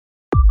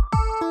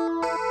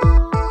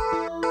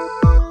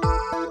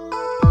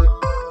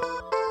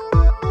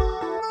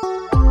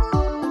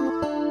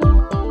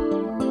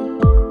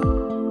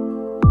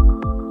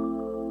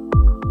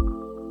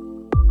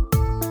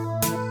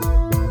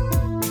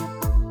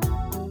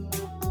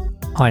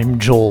I'm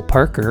Joel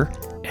Parker,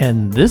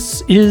 and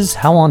this is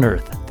How on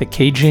Earth, the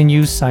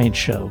KGNU Science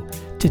Show.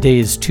 Today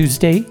is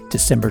Tuesday,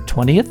 December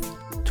 20th,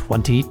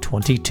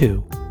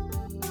 2022.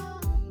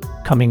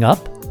 Coming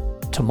up,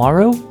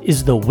 tomorrow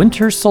is the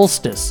winter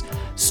solstice,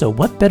 so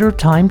what better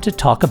time to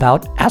talk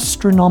about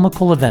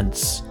astronomical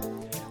events?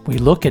 We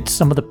look at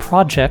some of the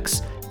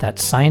projects that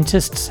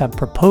scientists have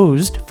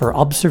proposed for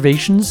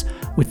observations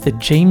with the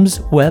James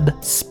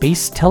Webb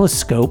Space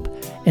Telescope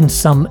and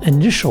some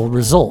initial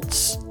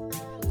results.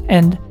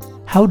 And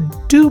how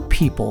do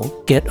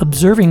people get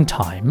observing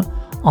time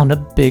on a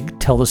big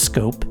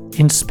telescope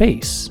in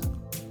space?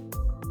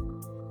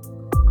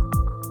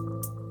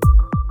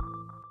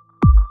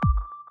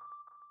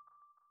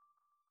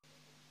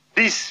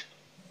 Dix,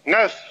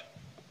 9,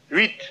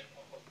 8,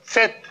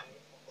 7,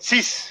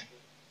 6,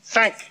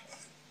 5,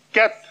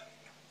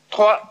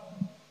 4,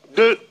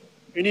 3, 2,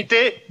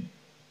 unité,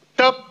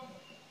 top.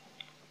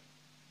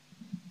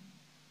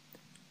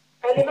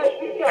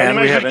 And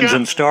we have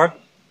engine start.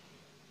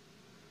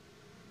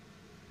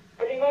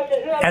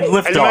 And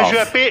liftoff.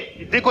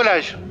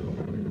 Décollage.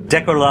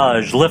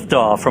 Décollage,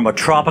 liftoff from a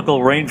tropical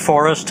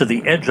rainforest to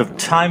the edge of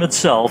time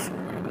itself.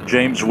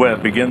 James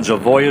Webb begins a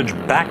voyage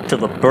back to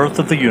the birth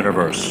of the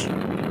universe.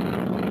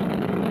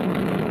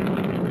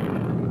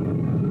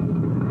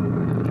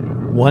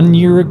 1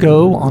 year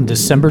ago, on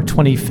December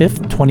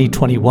 25th,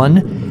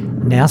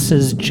 2021,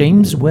 NASA's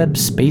James Webb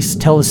Space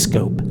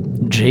Telescope,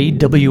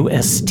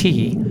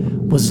 JWST,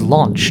 was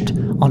launched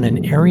on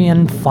an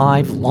Ariane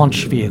 5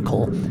 launch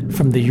vehicle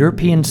from the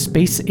European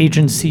Space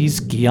Agency's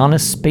Guiana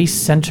Space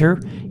Center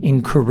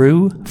in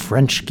Kourou,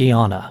 French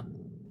Guiana.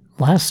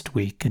 Last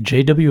week, a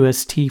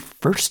JWST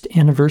first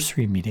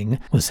anniversary meeting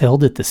was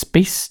held at the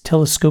Space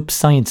Telescope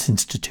Science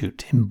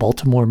Institute in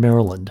Baltimore,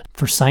 Maryland,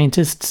 for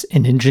scientists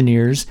and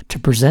engineers to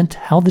present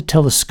how the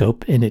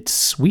telescope and its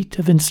suite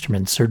of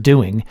instruments are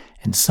doing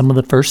and some of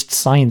the first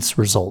science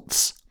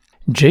results.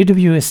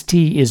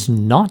 JWST is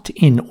not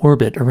in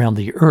orbit around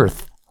the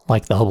Earth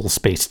like the Hubble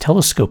Space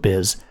Telescope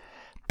is,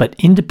 but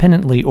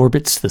independently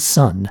orbits the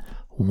Sun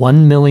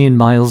 1 million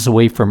miles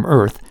away from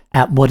Earth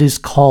at what is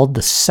called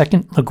the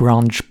second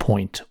Lagrange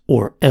point,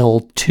 or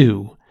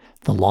L2.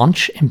 The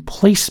launch and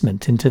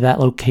placement into that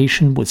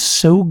location was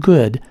so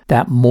good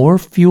that more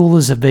fuel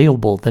is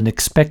available than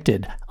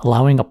expected,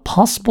 allowing a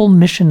possible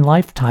mission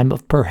lifetime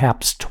of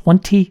perhaps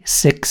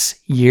 26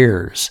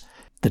 years.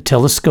 The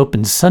telescope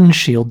and sun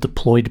shield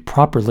deployed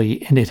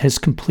properly, and it has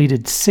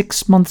completed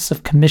 6 months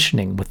of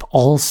commissioning with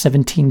all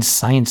 17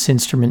 science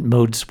instrument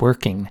modes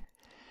working.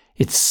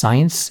 Its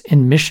science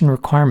and mission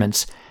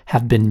requirements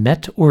have been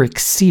met or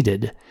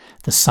exceeded.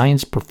 The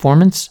science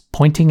performance,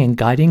 pointing, and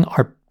guiding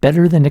are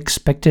better than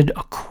expected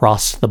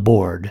across the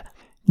board.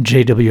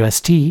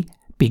 JWST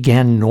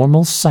began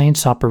normal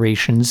science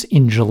operations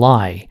in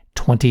July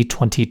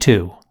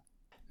 2022.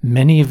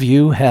 Many of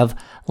you have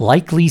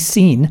likely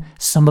seen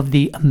some of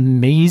the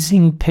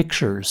amazing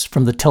pictures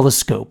from the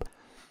telescope.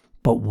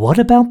 But what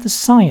about the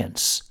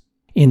science?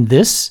 In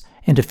this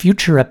and a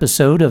future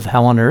episode of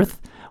How on Earth,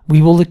 we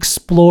will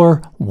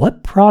explore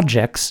what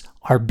projects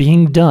are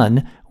being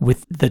done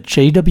with the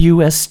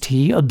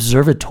JWST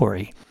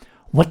Observatory,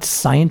 what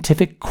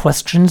scientific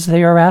questions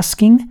they are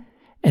asking,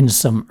 and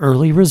some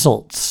early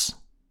results.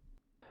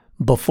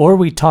 Before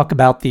we talk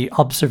about the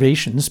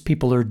observations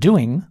people are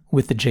doing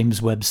with the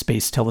James Webb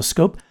Space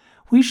Telescope,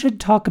 we should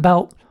talk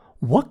about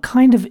what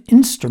kind of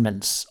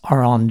instruments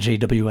are on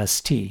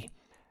JWST.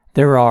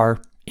 There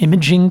are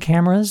imaging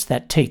cameras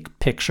that take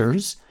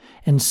pictures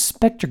and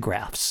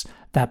spectrographs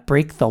that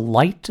break the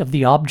light of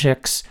the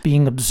objects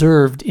being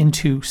observed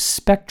into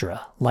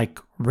spectra, like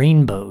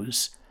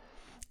rainbows.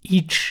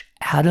 Each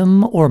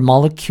atom or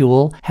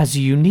molecule has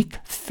a unique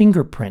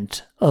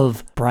fingerprint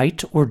of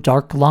bright or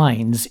dark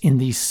lines in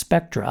these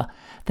spectra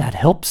that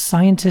help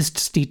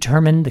scientists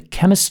determine the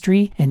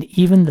chemistry and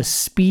even the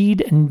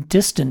speed and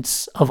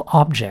distance of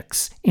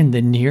objects in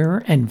the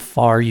near and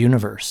far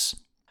universe.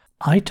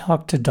 I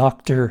talked to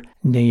Dr.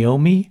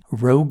 Naomi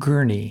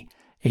Rowe-Gurney,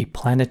 a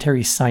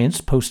planetary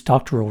science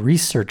postdoctoral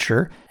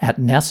researcher at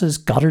NASA's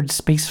Goddard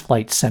Space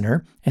Flight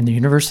Center and the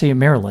University of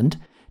Maryland,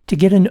 to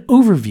get an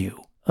overview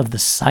of the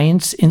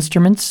science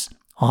instruments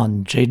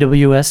on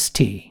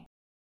JWST.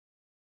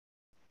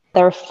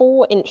 There are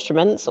 4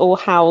 instruments all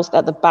housed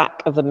at the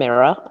back of the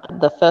mirror.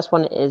 The first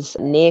one is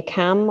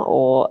NIRCam,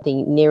 or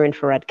the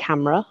near-infrared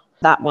camera.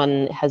 That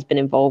one has been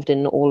involved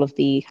in all of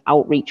the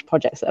outreach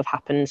projects that have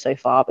happened so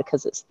far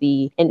because it's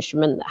the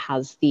instrument that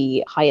has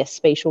the highest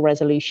spatial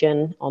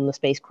resolution on the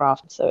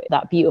spacecraft. So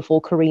that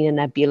beautiful Carina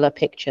Nebula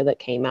picture that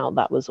came out,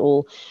 that was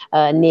all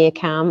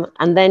NIRCam.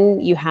 And then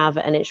you have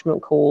an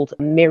instrument called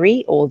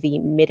MIRI, or the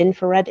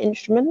mid-infrared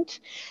instrument.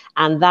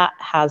 And that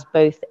has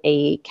both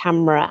a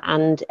camera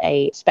and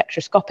a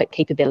spectroscopic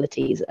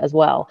capabilities as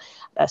well.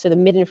 So the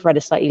mid-infrared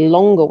is slightly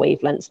longer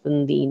wavelengths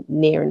than the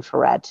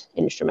near-infrared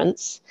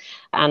instruments.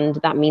 And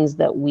that means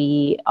that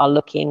we are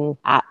looking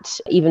at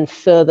even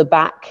further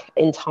back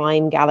in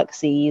time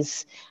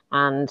galaxies.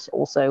 And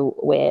also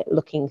we're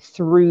looking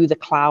through the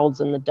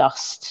clouds and the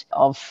dust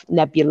of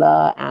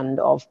nebula and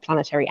of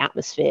planetary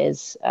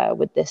atmospheres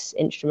with this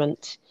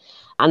instrument.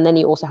 And then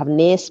you also have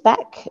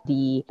NIRSpec,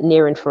 the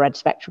near-infrared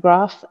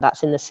spectrograph.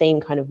 That's in the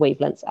same kind of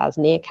wavelengths as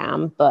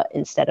NIRCam, but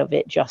instead of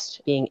it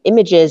just being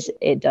images,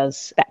 it does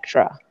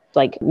spectra,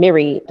 like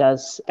MIRI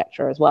does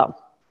spectra as well.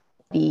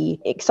 The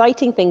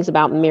exciting things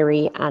about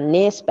MIRI and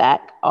NIRSpec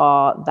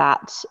are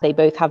that they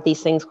both have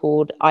these things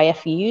called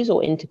IFUs,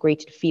 or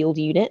integrated field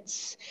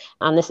units.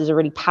 And this is a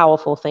really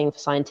powerful thing for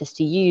scientists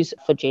to use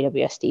for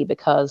JWST,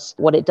 because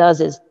what it does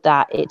is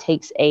that it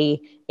takes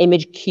a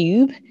image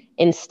cube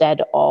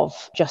instead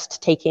of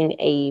just taking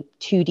a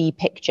 2D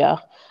picture.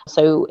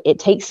 So it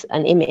takes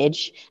an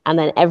image, and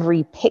then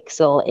every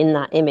pixel in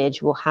that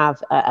image will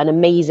have an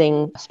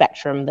amazing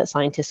spectrum that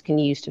scientists can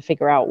use to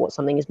figure out what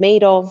something is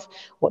made of,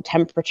 what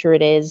temperature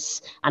it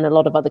is, and a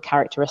lot of other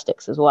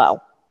characteristics as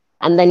well.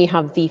 And then you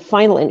have the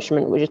final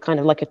instrument, which is kind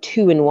of like a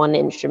 2-in-1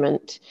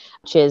 instrument,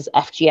 which is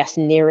FGS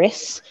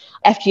NIRIS.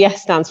 FGS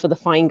stands for the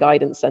Fine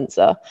Guidance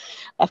Sensor.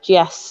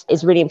 FGS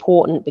is really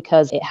important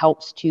because it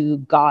helps to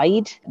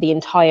guide the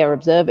entire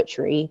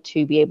observatory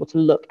to be able to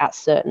look at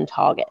certain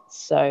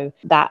targets. So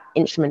that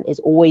instrument is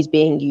always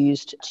being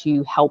used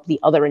to help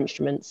the other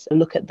instruments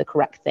look at the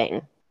correct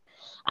thing.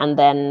 And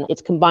then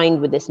it's combined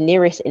with this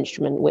NIRIS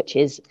instrument, which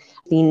is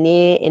the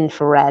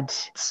near-infrared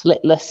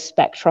slitless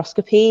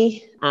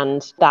spectroscopy.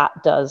 And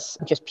that does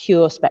just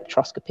pure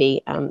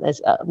spectroscopy.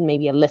 There's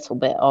maybe a little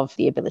bit of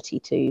the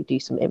ability to do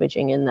some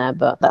imaging in there,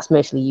 but that's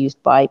mostly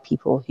used by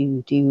people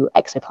who do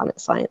exoplanet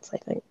science, I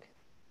think.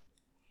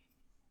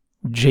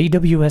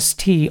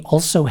 JWST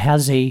also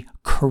has a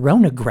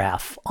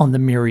coronagraph on the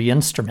MIRI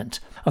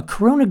instrument. A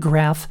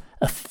coronagraph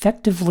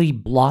effectively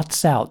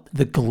blots out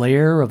the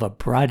glare of a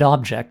bright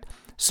object,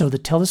 so the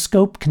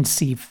telescope can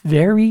see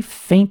very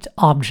faint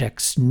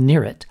objects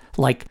near it,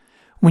 like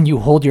when you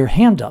hold your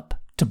hand up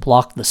to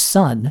block the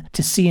sun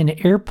to see an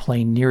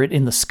airplane near it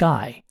in the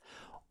sky,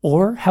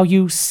 or how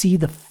you see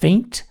the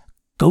faint,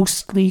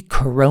 ghostly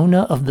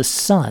corona of the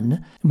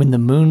sun when the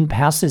moon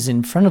passes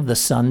in front of the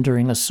sun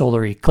during a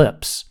solar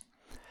eclipse.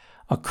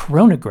 A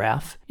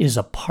coronagraph is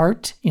a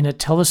part in a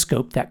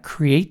telescope that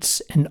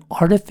creates an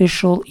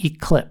artificial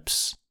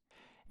eclipse.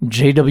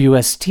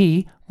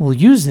 JWST will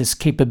use this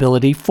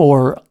capability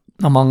for,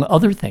 among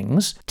other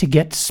things, to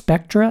get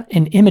spectra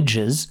and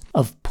images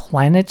of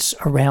planets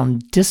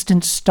around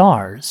distant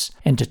stars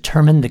and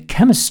determine the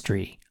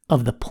chemistry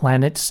of the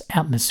planet's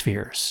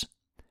atmospheres.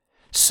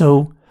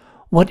 So,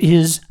 what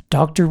is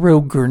Dr. Roe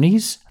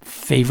Gurney's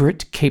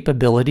favorite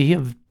capability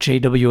of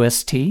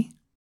JWST?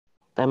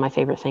 My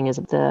favorite thing is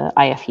the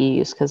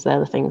IFUs, because they're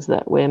the things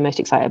that we're most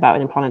excited about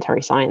in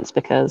planetary science,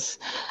 because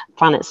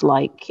planets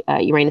like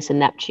Uranus and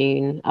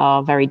Neptune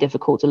are very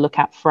difficult to look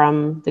at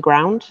from the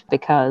ground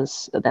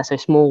because they're so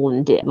small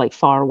and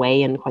far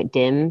away and quite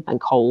dim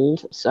and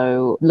cold.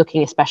 So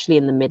looking especially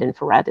in the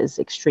mid-infrared is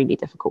extremely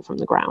difficult from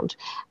the ground.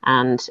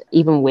 And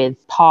even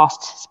with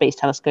past space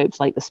telescopes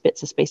like the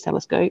Spitzer Space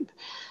Telescope,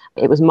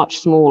 it was much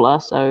smaller.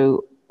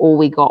 So all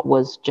we got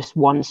was just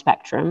one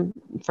spectrum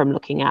from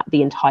looking at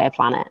the entire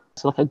planet.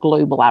 So like a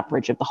global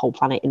average of the whole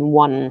planet in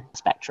one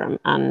spectrum.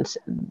 And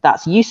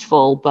that's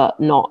useful, but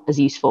not as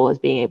useful as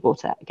being able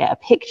to get a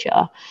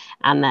picture.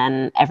 And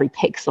then every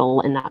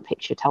pixel in that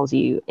picture tells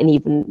you an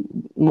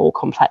even more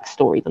complex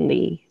story than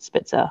the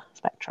Spitzer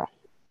spectra.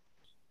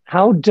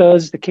 How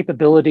does the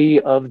capability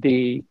of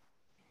the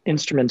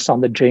instruments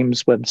on the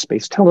James Webb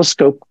Space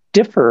Telescope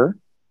differ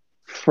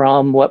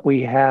from what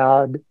we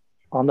had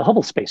on the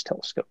Hubble Space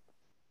Telescope?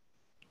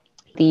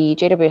 The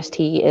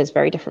JWST is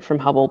very different from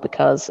Hubble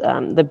because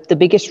the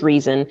biggest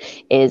reason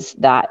is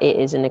that it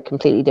is in a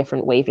completely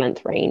different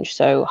wavelength range.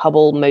 So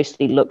Hubble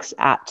mostly looks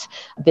at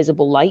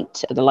visible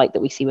light, the light that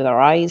we see with our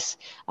eyes,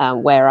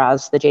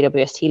 whereas the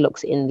JWST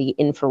looks in the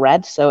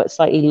infrared. So it's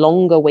slightly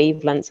longer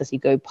wavelengths. As you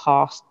go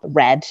past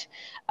red,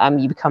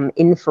 you become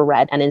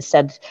infrared. And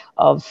instead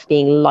of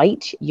being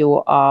light,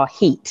 you are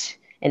heat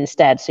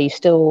instead. So you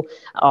still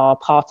are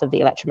part of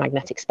the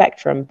electromagnetic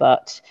spectrum,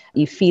 but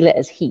you feel it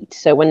as heat.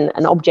 So when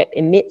an object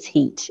emits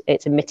heat,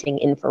 it's emitting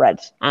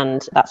infrared.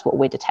 And that's what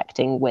we're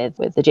detecting with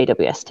the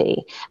JWST.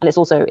 And it's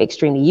also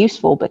extremely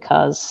useful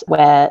because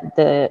where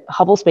the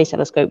Hubble Space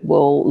Telescope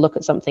will look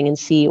at something and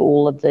see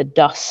all of the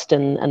dust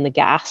and the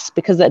gas,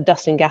 because that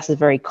dust and gas is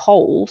very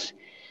cold,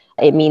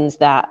 it means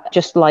that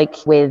just like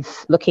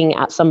with looking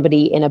at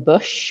somebody in a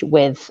bush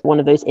with one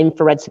of those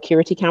infrared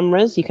security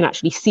cameras, you can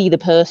actually see the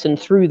person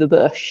through the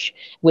bush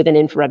with an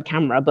infrared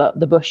camera, but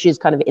the bush is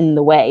kind of in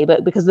the way.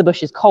 But because the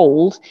bush is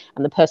cold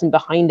and the person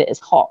behind it is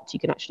hot, you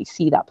can actually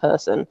see that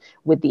person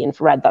with the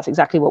infrared. That's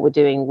exactly what we're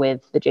doing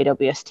with the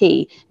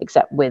JWST,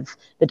 except with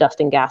the dust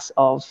and gas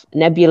of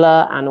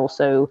nebula and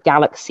also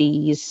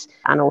galaxies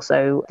and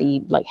also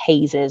the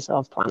hazes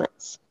of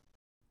planets.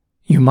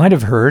 You might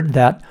have heard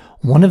that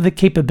one of the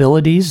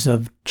capabilities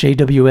of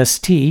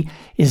JWST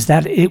is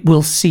that it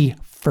will see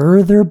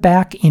further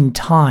back in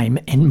time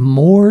and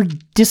more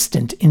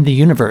distant in the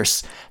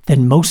universe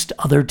than most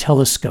other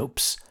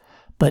telescopes.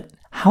 But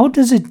how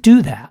does it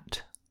do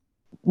that?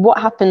 What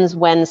happens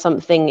when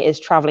something is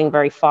traveling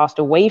very fast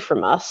away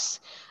from us?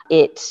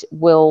 It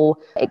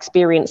will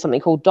experience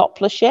something called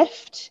Doppler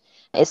shift.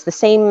 It's the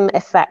same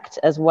effect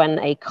as when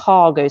a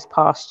car goes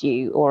past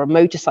you or a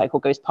motorcycle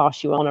goes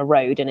past you on a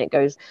road, and it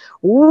goes,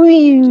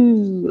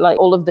 woo, like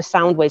all of the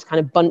sound waves kind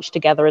of bunch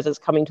together as it's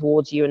coming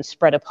towards you and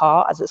spread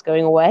apart as it's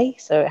going away.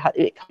 So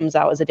it comes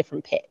out as a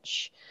different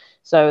pitch.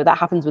 So that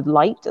happens with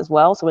light as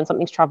well. So when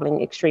something's traveling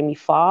extremely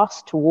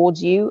fast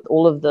towards you,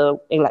 all of the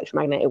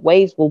electromagnetic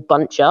waves will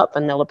bunch up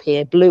and they'll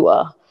appear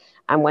bluer.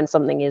 And when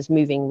something is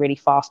moving really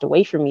fast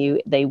away from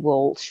you, they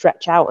will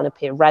stretch out and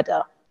appear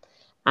redder.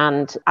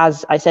 And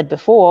as I said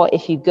before,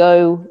 if you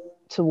go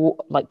to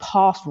like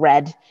past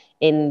red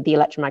in the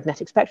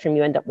electromagnetic spectrum,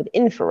 you end up with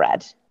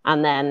infrared.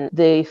 And then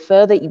the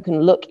further you can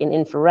look in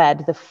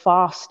infrared, the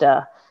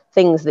faster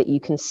things that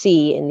you can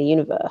see in the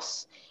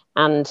universe.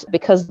 And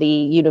because the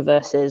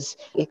universe is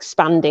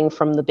expanding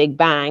from the Big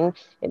Bang,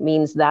 it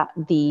means that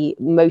the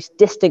most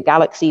distant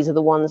galaxies are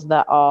the ones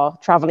that are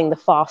traveling the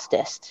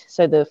fastest.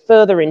 So the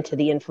further into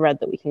the infrared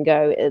that we can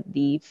go,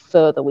 the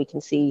further we can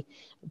see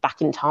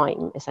back in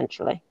time,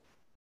 essentially.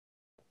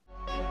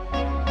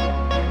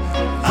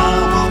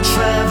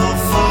 Travel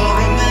for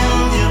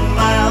 1,000,000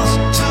 miles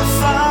to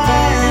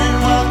find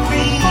what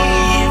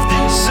we've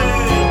been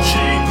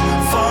searching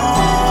for.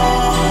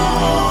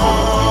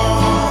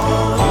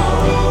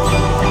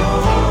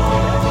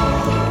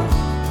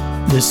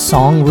 This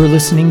song we're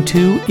listening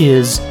to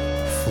is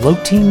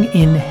Floating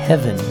in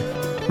Heaven,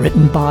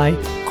 written by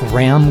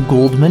Graham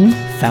Gouldman,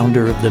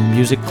 founder of the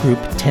music group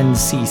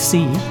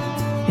 10cc,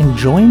 and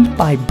joined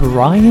by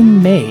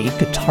Brian May,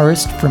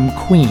 guitarist from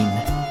Queen.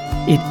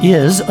 It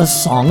is a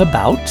song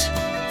about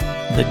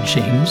the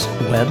James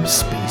Webb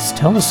Space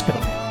Telescope.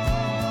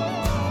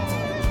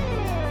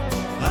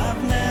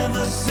 I've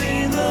never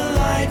seen the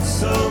light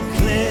so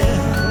clear.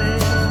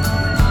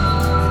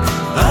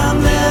 I've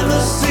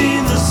never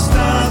seen the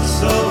stars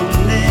so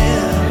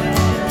near.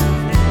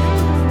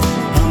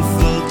 I'm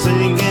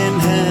floating in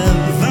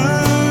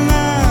heaven,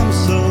 I'm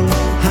so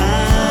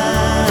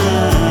high.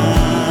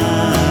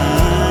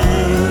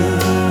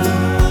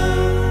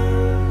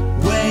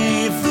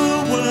 Wave the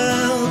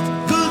world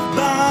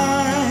goodbye.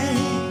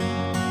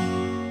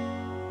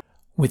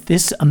 With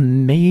this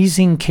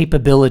amazing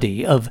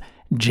capability of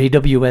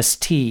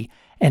JWST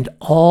and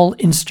all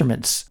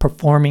instruments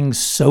performing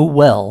so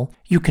well,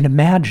 you can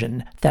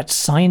imagine that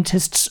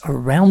scientists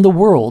around the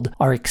world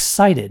are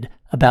excited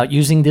about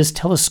using this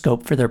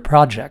telescope for their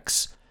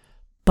projects.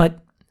 But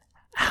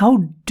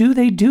how do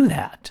they do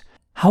that?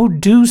 How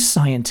do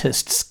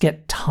scientists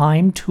get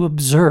time to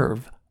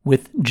observe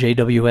with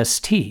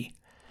JWST?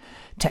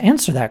 To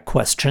answer that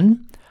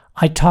question,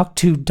 I talked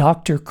to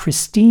Dr.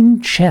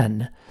 Christine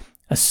Chen,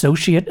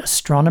 Associate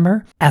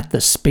Astronomer at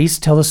the Space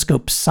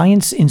Telescope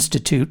Science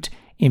Institute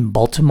in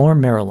Baltimore,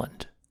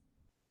 Maryland.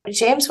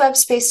 James Webb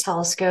Space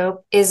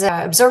Telescope is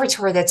an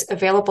observatory that's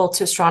available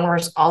to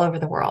astronomers all over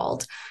the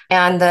world.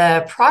 And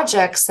the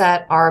projects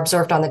that are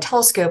observed on the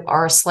telescope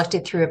are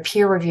selected through a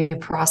peer review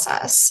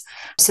process.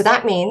 So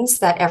that means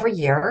that every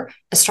year,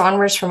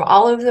 astronomers from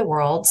all over the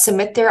world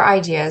submit their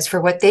ideas for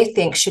what they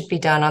think should be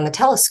done on the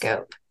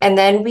telescope. And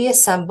then we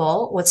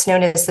assemble what's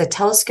known as the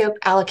Telescope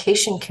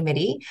Allocation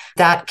Committee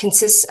that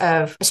consists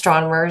of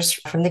astronomers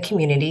from the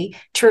community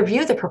to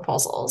review the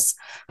proposals.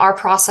 Our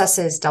process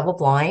is double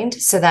blind,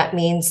 so that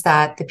means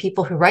that the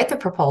people who write the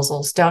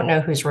proposals don't know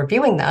who's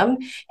reviewing them,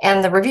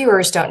 and the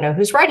reviewers don't know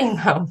who's writing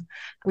them.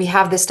 We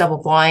have this double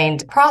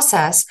blind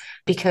process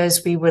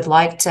because we would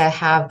like to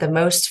have the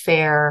most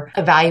fair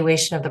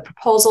evaluation of the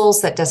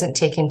proposals that doesn't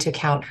take into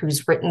account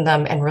who's written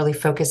them and really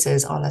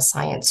focuses on the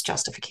science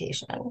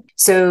justification.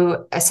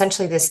 So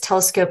essentially, this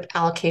Telescope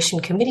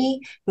Allocation Committee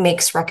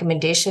makes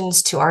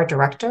recommendations to our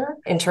director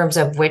in terms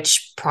of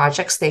which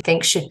projects they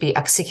think should be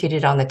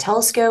executed on the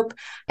telescope,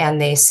 and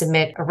they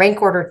submit a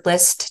rank ordered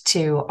list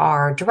to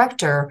our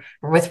director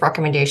with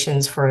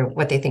recommendations for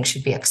what they think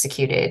should be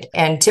executed.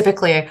 And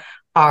typically,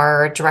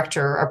 our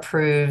director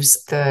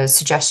approves the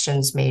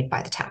suggestions made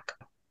by the TAC.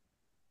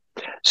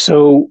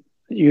 So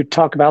you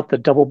talk about the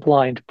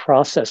double-blind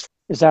process.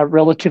 Is that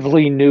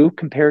relatively new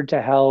compared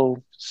to how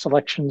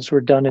selections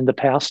were done in the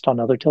past on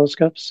other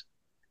telescopes?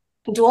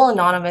 Dual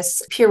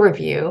anonymous peer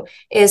review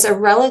is a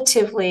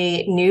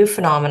relatively new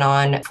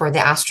phenomenon for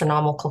the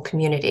astronomical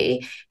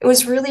community. It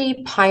was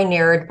really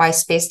pioneered by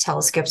Space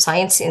Telescope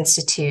Science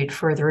Institute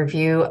for the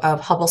review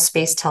of Hubble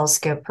Space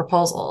Telescope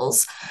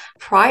proposals.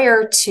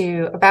 Prior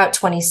to about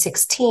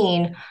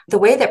 2016, the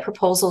way that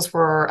proposals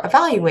were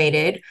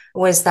evaluated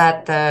was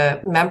that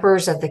the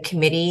members of the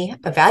committee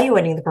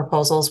evaluating the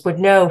proposals would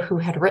know who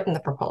had written the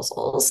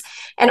proposals.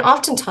 And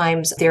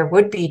oftentimes there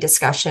would be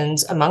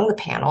discussions among the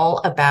panel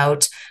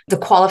about the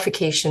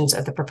qualifications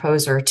of the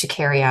proposer to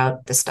carry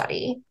out the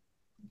study.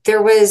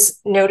 There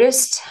was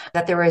noticed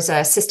that there was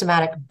a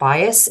systematic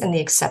bias in the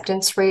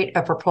acceptance rate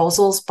of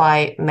proposals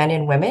by men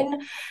and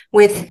women,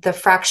 with the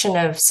fraction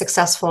of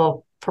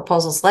successful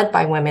proposals led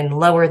by women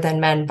lower than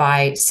men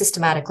by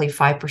systematically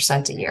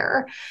 5% a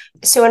year.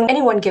 So in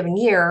any one given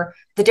year,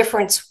 the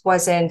difference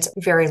wasn't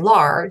very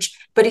large,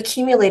 but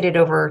accumulated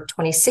over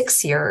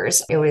 26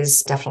 years, it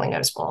was definitely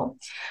noticeable.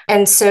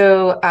 And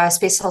so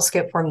Space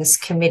Telescope formed this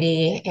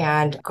committee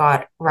and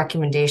got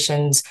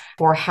recommendations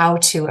for how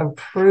to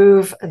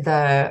improve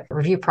the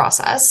review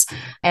process.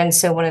 And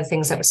so one of the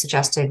things that was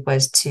suggested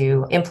was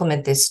to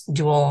implement this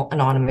dual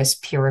anonymous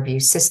peer review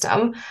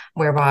system,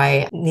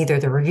 whereby neither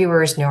the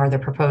reviewers nor the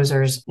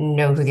proposers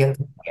know who the other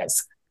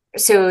is.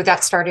 So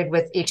that started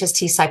with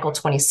HST Cycle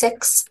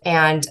 26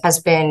 and has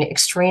been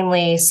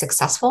extremely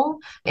successful.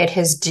 It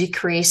has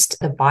decreased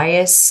the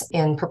bias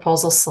in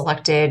proposals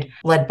selected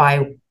led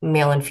by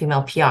male and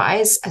female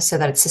PIs so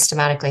that it's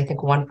systematically, I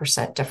think,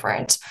 1%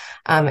 different.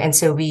 And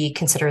so we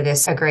consider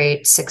this a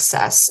great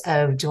success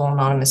of dual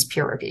anonymous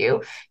peer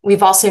review.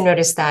 We've also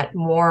noticed that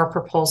more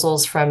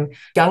proposals from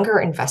younger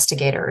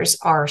investigators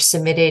are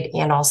submitted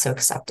and also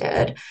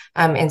accepted.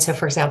 And so,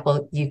 for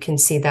example, you can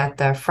see that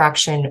the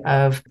fraction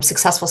of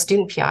successful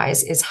student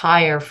PIs is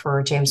higher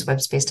for James Webb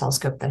Space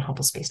Telescope than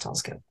Hubble Space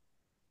Telescope.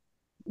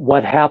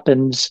 What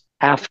happens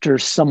after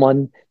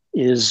someone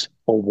is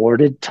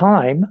awarded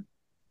time?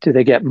 Do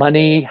they get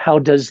money? How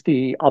does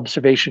the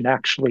observation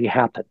actually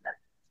happen?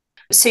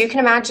 So you can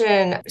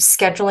imagine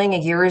scheduling a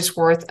year's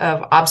worth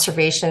of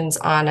observations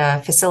on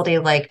a facility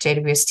like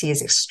JWST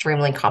is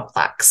extremely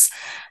complex.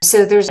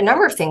 So there's a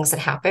number of things that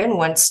happen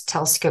once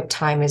telescope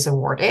time is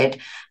awarded.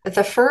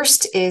 The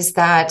first is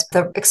that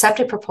the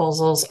accepted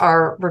proposals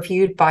are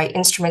reviewed by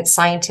instrument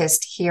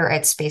scientists here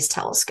at Space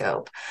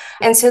Telescope.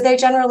 And so they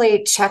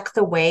generally check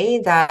the way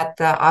that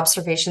the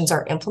observations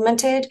are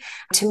implemented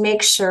to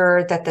make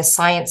sure that the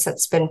science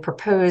that's been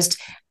proposed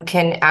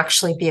can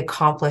actually be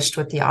accomplished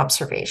with the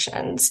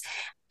observations.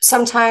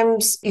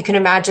 Sometimes you can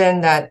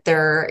imagine that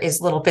there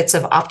is little bits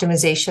of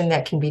optimization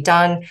that can be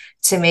done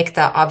to make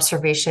the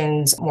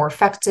observations more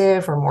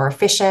effective or more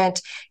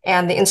efficient.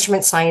 And the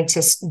instrument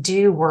scientists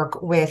do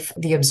work with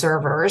the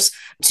observers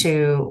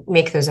to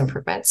make those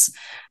improvements.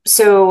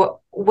 So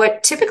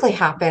what typically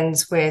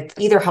happens with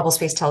either Hubble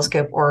Space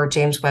Telescope or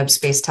James Webb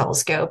Space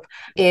Telescope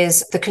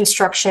is the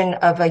construction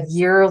of a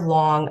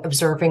year-long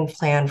observing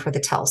plan for the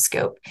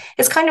telescope.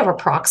 It's kind of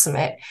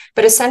approximate,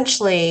 but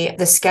essentially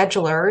the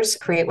schedulers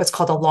create what's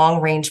called a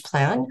long-range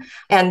plan,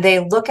 and they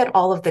look at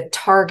all of the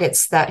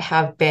targets that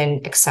have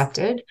been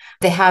accepted.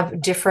 They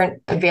have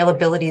different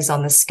availabilities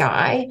on the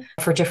sky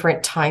for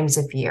different times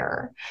of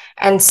year.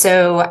 And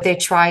so they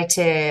try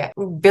to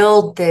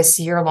build this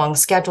year-long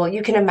schedule.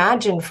 You can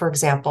imagine, for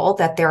example,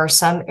 that there are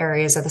some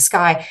areas of the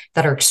sky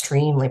that are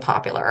extremely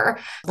popular.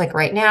 Like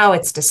right now,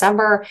 it's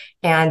December,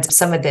 and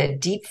some of the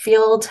deep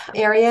field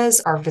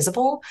areas are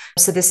visible.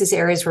 So this is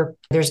areas where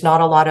there's not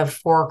a lot of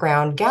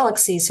foreground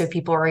galaxies, so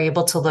people are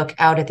able to look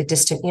out at the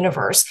distant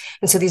universe.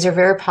 And so these are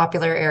very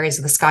popular areas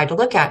of the sky to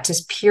look at, to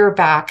peer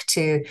back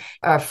to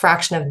a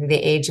fraction of the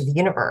age of the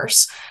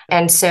universe.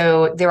 And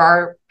so there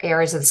are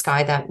areas of the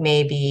sky that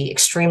may be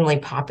extremely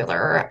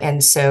popular.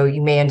 And so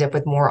you may end up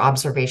with more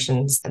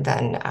observations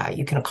than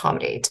you can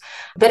accommodate.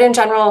 But in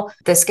general,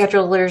 the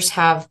schedulers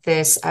have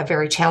this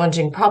very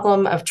challenging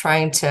problem of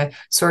trying to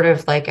sort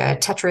of like a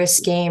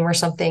Tetris game or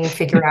something,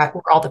 figure out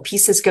where all the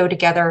pieces go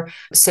together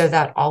so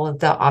that all of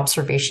the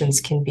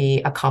observations can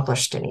be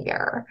accomplished in a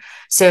year.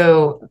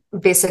 So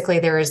basically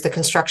there is the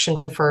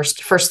construction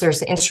first. First, there's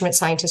the instrument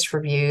scientist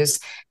reviews.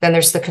 Then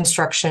there's the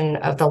construction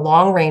of the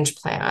long range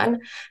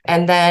plan.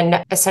 And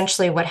then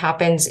essentially what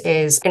happens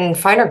is in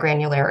finer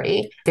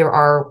granularity, there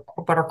are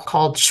what are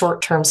called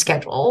short-term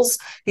schedules.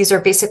 These are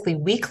basically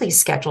weekly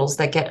schedules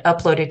that get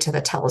uploaded to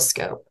the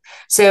telescope.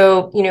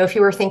 So, if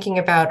you were thinking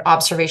about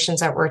observations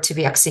that were to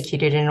be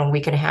executed in a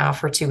week and a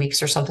half or 2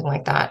 weeks or something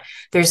like that,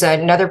 there's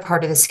another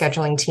part of the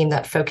scheduling team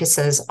that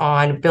focuses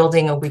on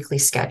building a weekly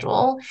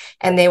schedule,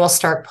 and they will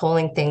start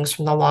pulling things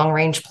from the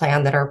long-range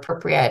plan that are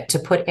appropriate to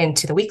put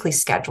into the weekly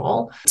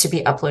schedule to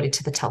be uploaded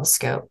to the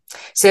telescope.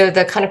 So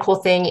the kind of cool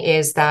thing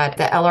is that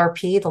the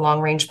LRP, the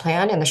long-range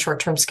plan, and the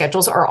short-term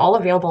schedules are all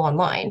available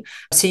online.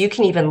 So you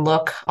can even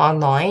look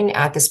online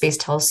at the Space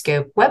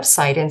Telescope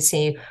website and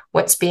see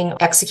what's being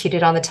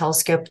executed on the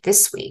telescope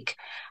this week.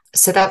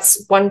 So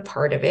that's one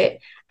part of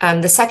it.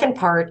 The second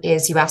part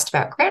is you asked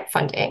about grant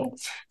funding.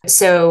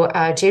 So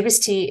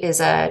JWST is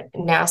a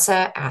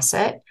NASA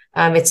asset.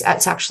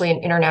 It's actually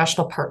an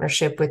international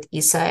partnership with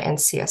ESA and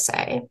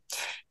CSA.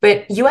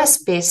 But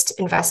US-based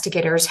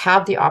investigators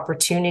have the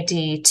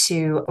opportunity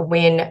to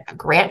win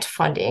grant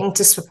funding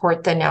to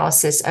support the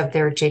analysis of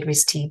their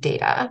JWST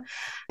data.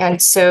 And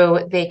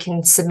so they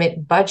can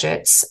submit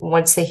budgets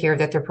once they hear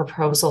that their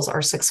proposals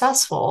are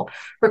successful,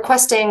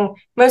 requesting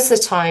most of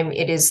the time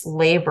it is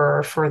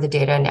labor for the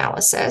data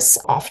analysis,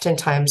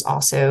 oftentimes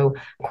also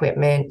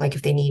equipment, like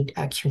if they need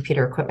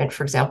computer equipment,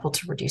 for example,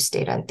 to reduce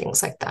data and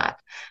things like that,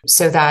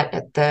 so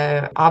that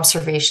the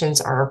observations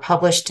are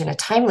published in a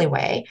timely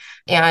way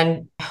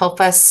and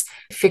help us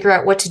figure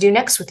out what to do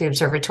next with the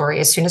observatory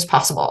as soon as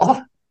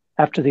possible.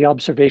 After the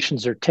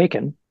observations are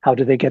taken, how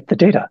do they get the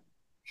data?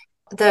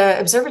 The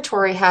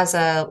observatory has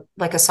a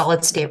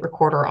solid state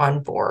recorder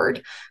on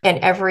board,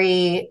 and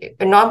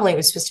normally it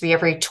was supposed to be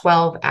every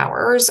 12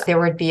 hours there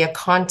would be a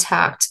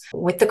contact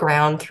with the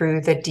ground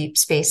through the Deep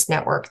Space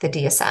Network, the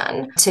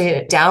DSN,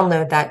 to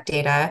download that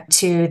data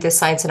to the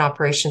Science and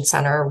Operations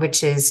Center,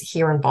 which is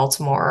here in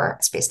Baltimore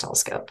Space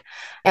Telescope.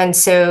 And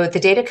so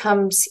the data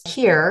comes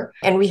here,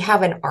 and we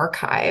have an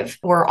archive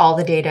where all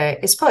the data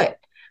is put.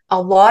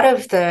 A lot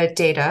of the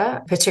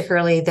data,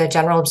 particularly the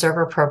general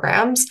observer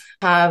programs,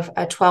 have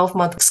a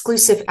 12-month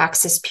exclusive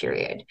access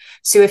period.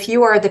 So if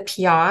you are the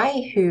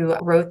PI who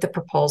wrote the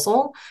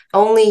proposal,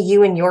 only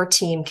you and your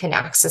team can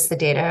access the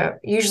data,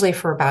 usually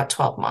for about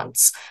 12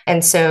 months.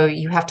 And so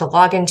you have to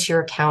log into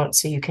your account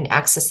so you can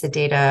access the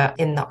data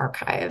in the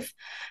archive.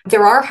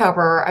 There are,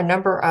 however, a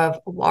number of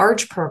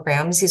large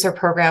programs. These are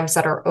programs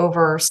that are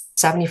over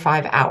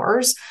 75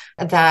 hours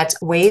that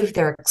waive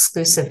their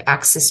exclusive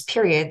access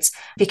periods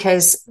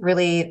because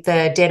really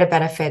the data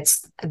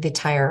benefits the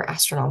entire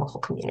astronomical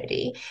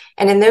community.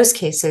 And in those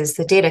cases,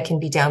 the data can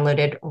be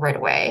downloaded right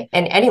away,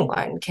 and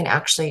anyone can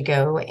actually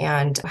go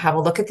and have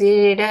a look at the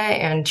data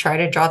and try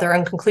to draw their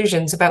own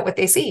conclusions about what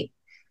they see.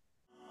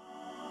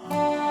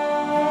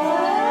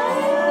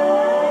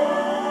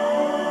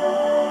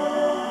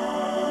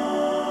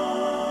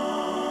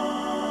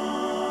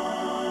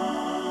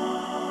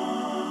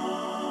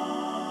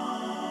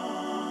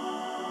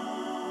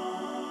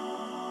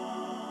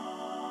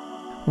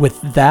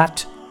 With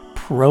that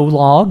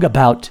prologue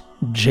about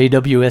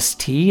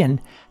JWST and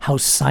how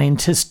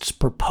scientists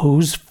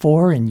propose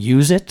for and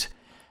use it,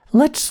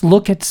 let's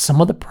look at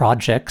some of the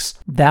projects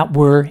that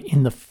were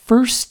in the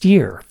first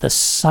year, the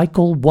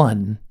cycle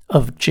 1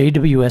 of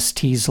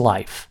JWST's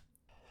life.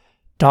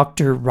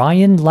 Dr.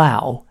 Ryan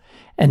Lau,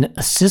 an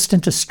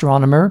assistant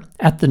astronomer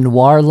at the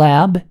Noir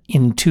Lab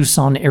in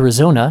Tucson,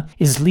 Arizona,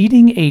 is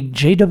leading a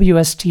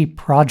JWST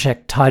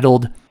project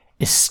titled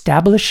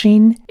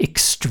Establishing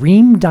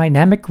Extreme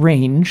Dynamic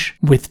Range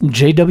with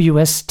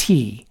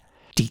JWST,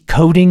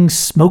 Decoding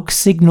Smoke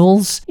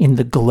Signals in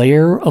the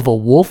Glare of a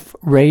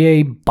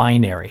Wolf-Rayet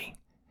Binary.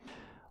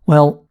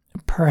 Well,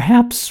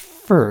 perhaps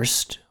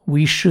first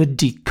we should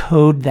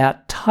decode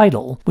that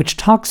title, which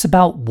talks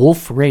about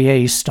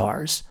Wolf-Rayet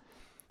stars.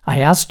 I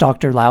asked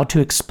Dr. Lau to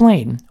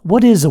explain,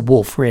 what is a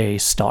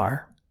Wolf-Rayet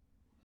star?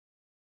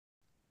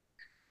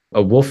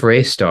 A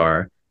Wolf-Rayet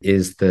star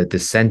is the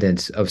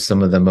descendant of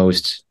some of the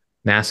most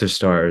massive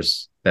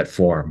stars that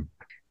form.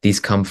 These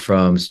come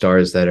from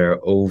stars that are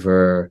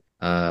over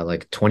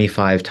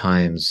 25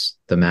 times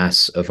the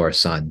mass of our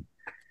sun.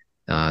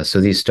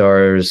 So these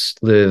stars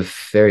live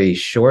very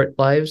short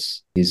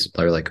lives. These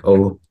are like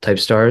O-type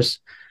stars.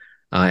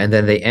 And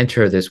then they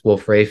enter this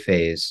Wolf-Rayet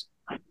phase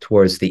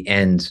towards the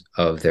end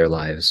of their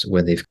lives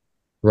when they've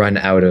run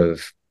out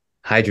of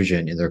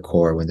hydrogen in their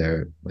core, when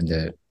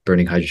they're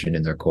burning hydrogen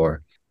in their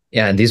core.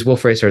 Yeah, and these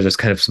Wolf-Rayet stars are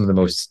kind of some of the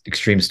most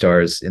extreme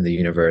stars in the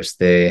universe.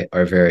 They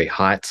are very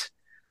hot.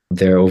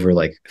 They're over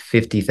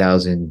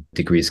 50,000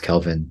 degrees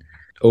Kelvin,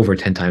 over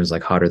 10 times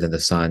hotter than the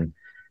sun.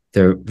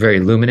 They're very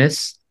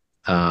luminous,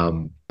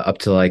 up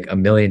to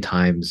 1,000,000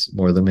 times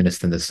more luminous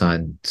than the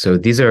sun. So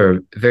these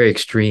are very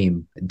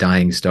extreme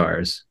dying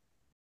stars.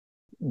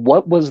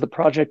 What was the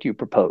project you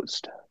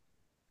proposed?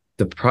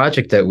 The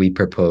project that we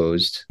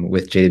proposed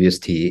with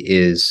JWST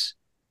is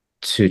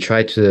to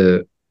try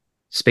to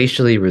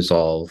spatially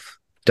resolve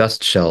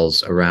dust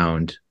shells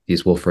around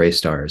these Wolf-Rayet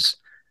stars.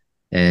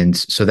 And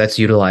so that's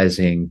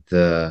utilizing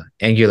the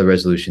angular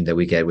resolution that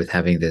we get with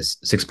having this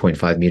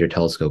 6.5 meter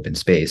telescope in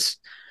space.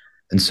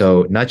 And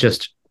so not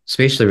just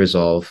spatially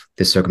resolve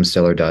this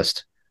circumstellar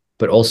dust,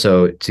 but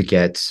also to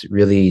get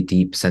really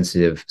deep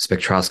sensitive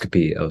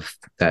spectroscopy of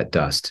that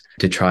dust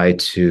to try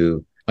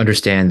to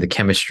understand the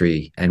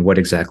chemistry and what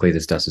exactly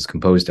this dust is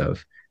composed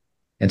of.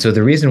 And so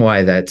the reason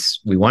why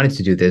we wanted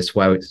to do this,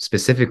 why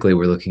specifically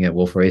we're looking at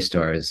Wolf-Rayet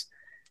stars,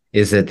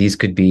 is that these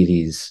could be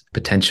these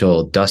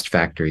potential dust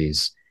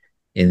factories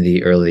in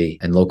the early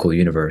and local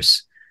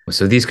universe.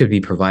 So these could be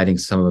providing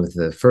some of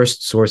the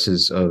first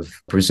sources of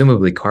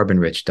presumably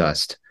carbon-rich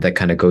dust that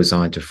kind of goes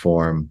on to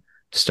form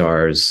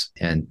stars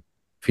and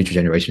future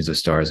generations of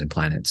stars and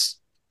planets.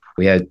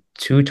 We had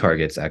 2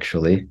 targets,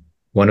 actually,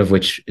 one of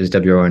which is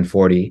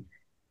WR140.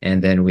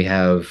 And then we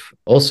have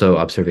also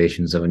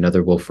observations of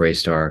another Wolf-Rayet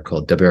star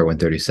called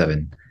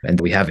WR137.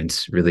 And we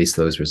haven't released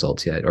those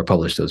results yet or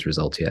published those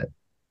results yet.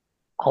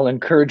 I'll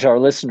encourage our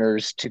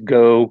listeners to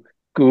go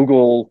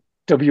Google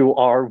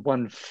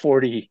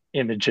WR140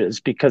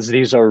 images because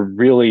these are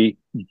really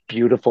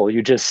beautiful.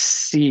 You just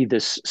see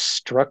this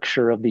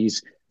structure of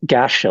these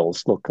gas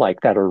shells look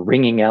like that are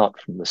ringing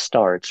out from the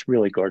star. It's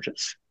really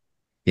gorgeous.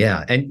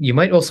 Yeah, and you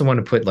might also want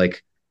to put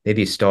like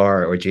maybe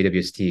star or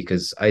JWST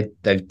because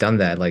I've done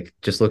that, like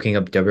just looking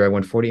up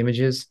WI-140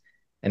 images,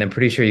 and I'm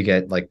pretty sure you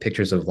get like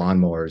pictures of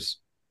lawnmowers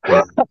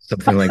or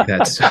something like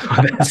that. So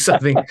that's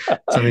something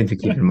to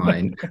keep in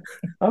mind.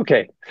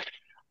 Okay.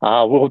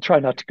 We'll try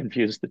not to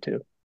confuse the two.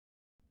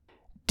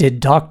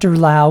 Did Dr.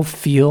 Lau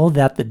feel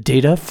that the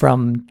data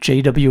from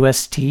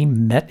JWST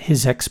met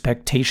his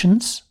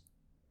expectations?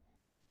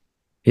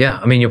 Yeah,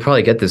 I mean, you'll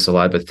probably get this a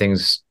lot, but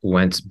things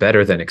went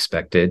better than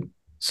expected.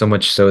 So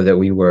much so that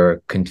we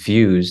were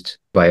confused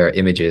by our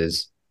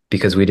images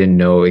because we didn't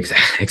know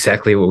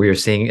exactly what we were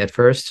seeing at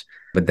first.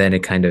 But then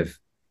it kind of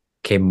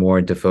came more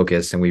into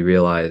focus and we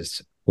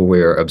realized what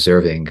we were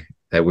observing,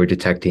 that we're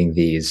detecting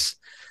these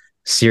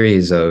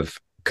series of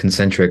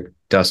concentric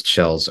dust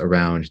shells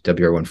around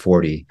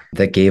WR-140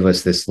 that gave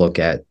us this look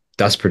at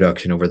dust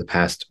production over the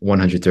past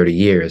 130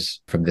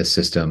 years from this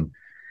system.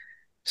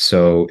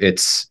 So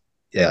it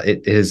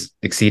has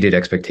exceeded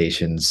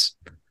expectations.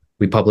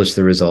 We published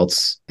the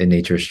results in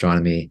Nature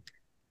Astronomy,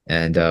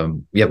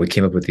 and we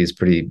came up with these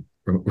pretty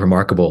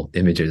remarkable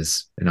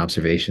images and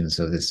observations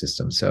of this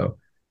system. So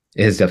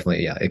it has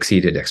definitely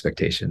exceeded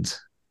expectations.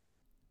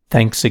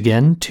 Thanks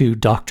again to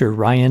Dr.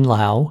 Ryan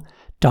Lau,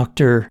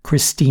 Dr.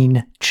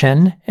 Christine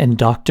Chen, and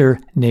Dr.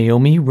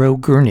 Naomi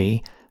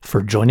Rowe-Gurney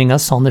for joining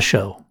us on the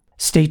show.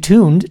 Stay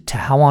tuned to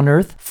How on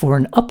Earth for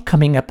an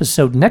upcoming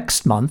episode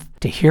next month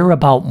to hear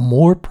about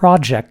more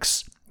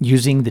projects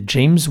using the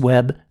James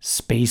Webb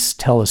Space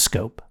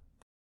Telescope.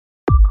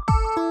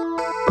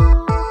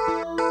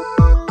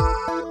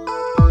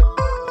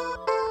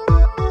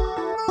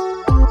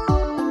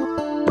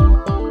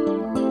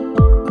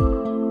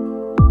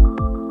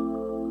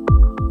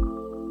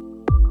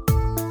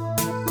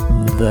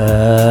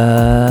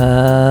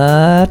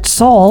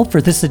 That's all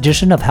for this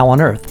edition of How on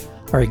Earth.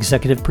 Our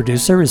executive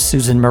producer is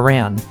Susan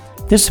Moran.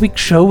 This week's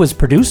show was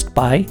produced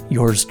by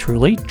yours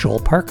truly, Joel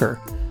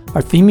Parker.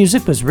 Our theme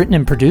music was written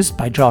and produced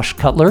by Josh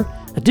Cutler.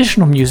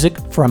 Additional music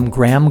from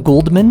Graham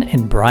Goldman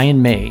and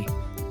Brian May.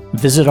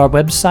 Visit our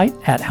website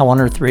at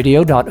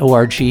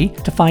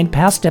howonearthradio.org to find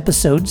past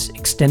episodes,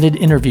 extended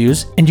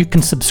interviews, and you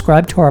can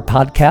subscribe to our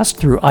podcast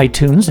through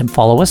iTunes and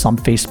follow us on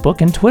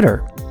Facebook and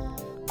Twitter.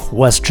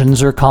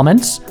 Questions or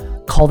comments?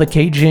 Call the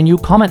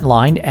KGNU comment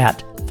line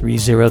at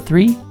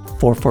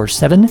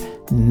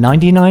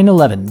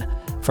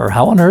 303-447-9911. For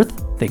How on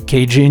Earth, the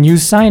KGNU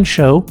Science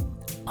Show,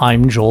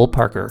 I'm Joel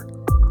Parker.